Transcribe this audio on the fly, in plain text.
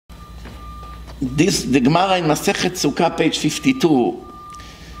the Gemara in Masechet Sukkah, page 52,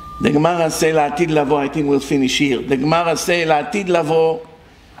 the Gemara say, לעתיד לבוא, I think we'll finish here. The Gemara say, לעתיד לבוא,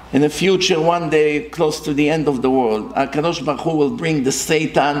 in the future, one day, close to the end of the world, HaKadosh Baruch Hu will bring the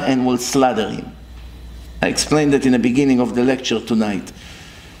Satan and will slaughter him. I explained that in the beginning of the lecture tonight.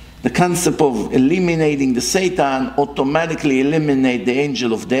 The concept of eliminating the Satan automatically eliminate the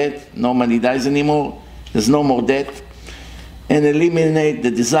angel of death. Nobody dies anymore. There's no more death. And eliminate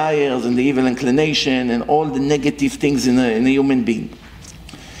the desires and the evil inclination and all the negative things in a human being.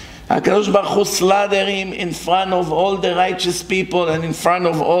 HaKadosh Baruch Hu slaughter him in front of all the righteous people and in front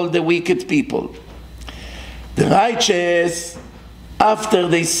of all the wicked people. The righteous, after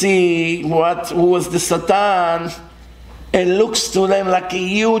they see who was the Satan, it looks to them like a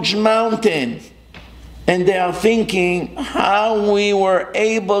huge mountain. And they are thinking how we were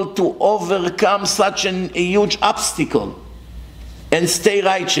able to overcome such a huge obstacle and stay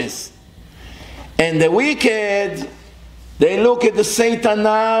righteous. And the wicked, they look at the Satan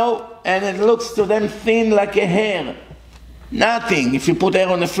now, and it looks to them thin like a hair. Nothing. If you put hair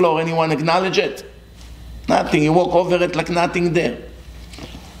on the floor, anyone acknowledge it? Nothing. You walk over it like nothing there.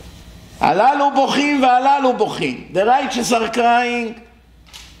 Alalu bochim ve'alalu bochim. The righteous are crying,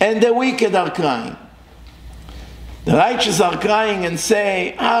 and the wicked are crying. The righteous are crying and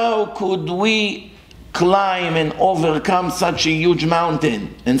say, how could we climb and overcome such a huge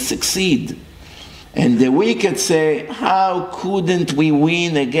mountain and succeed? And the wicked say, how couldn't we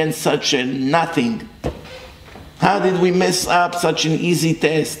win against such a nothing? How did we mess up such an easy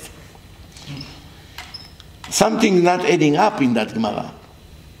test? Something not adding up in that Gemara.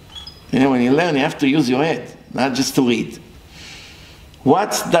 You know, when you learn, you have to use your head, not just to read.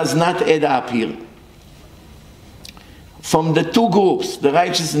 What does not add up here? From the two groups, the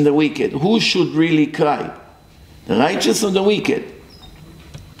righteous and the wicked, who should really cry? The righteous or the wicked?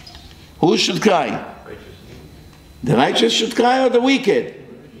 Who should cry? The righteous should cry or the wicked?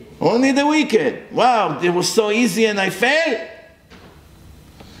 Only the wicked. Wow, it was so easy and I fell.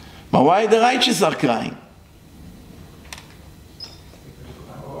 But why the righteous are crying?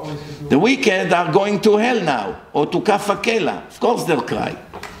 The wicked are going to hell now, or to Kafakela. Of course they'll cry.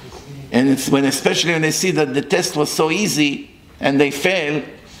 And it's especially when they see that the test was so easy and they fail,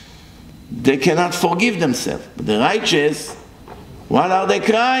 they cannot forgive themselves. But the righteous, what are they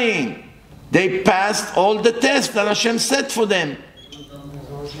crying? They passed all the tests that Hashem set for them.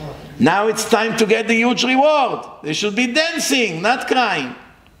 Now it's time to get the huge reward. They should be dancing, not crying.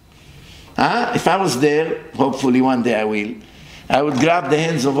 If I was there, hopefully one day I will, I would grab the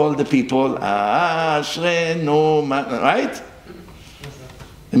hands of all the people. Right?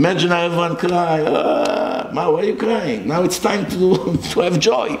 Imagine how everyone cry. Why are you crying? Now it's time to have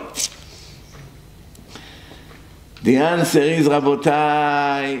joy. The answer is,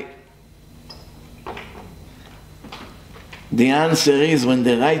 Rabotai, the answer is when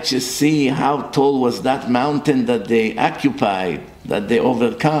the righteous see how tall was that mountain that they occupied, that they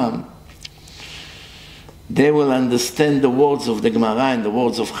overcome, they will understand the words of the Gemara and the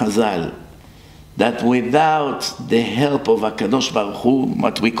words of Chazal, that without the help of HaKadosh Baruch Hu,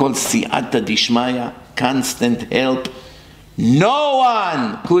 what we call Siyata Dishmaya, constant help, no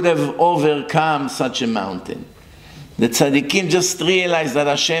one could have overcome such a mountain. The tzaddikim just realized that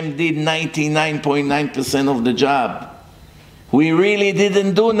Hashem did 99.9% of the job. We really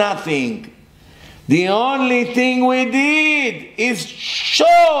didn't do nothing. The only thing we did is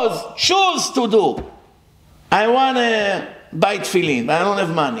choose to do. I want to buy tefillin, but I don't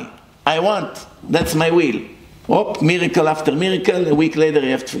have money. I want. That's my will. Miracle after miracle, a week later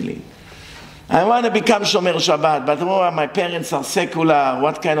you have tefillin. I want to become Shomer Shabbat, but my parents are secular.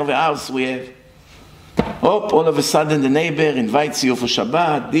 What kind of a house we have? All of a sudden the neighbor invites you for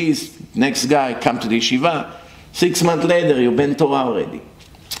Shabbat. This next guy come to the yeshiva. 6 months later, you're Ben Torah already.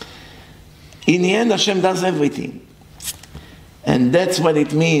 In the end, Hashem does everything. And that's what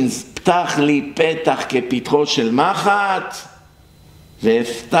it means. פתח לי פתח כפתחו של מחט,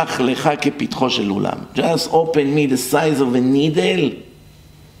 ואפתח לך כפתחו של אולם. Just open me the size of a needle,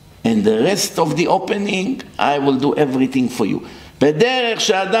 and the rest of the opening, I will do everything for you. בדרך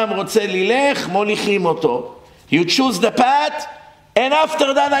שאדם רוצה ללך, מוליכים אותו. You choose the path, and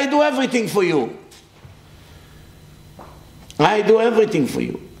after that I do everything for you. I do everything for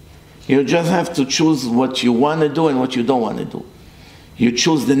you. You just have to choose what you want to do and what you don't want to do. You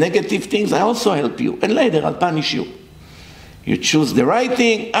choose the negative things, I also help you. And later I'll punish you. You choose the right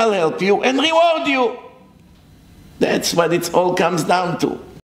thing, I'll help you and reward you. That's what it all comes down to.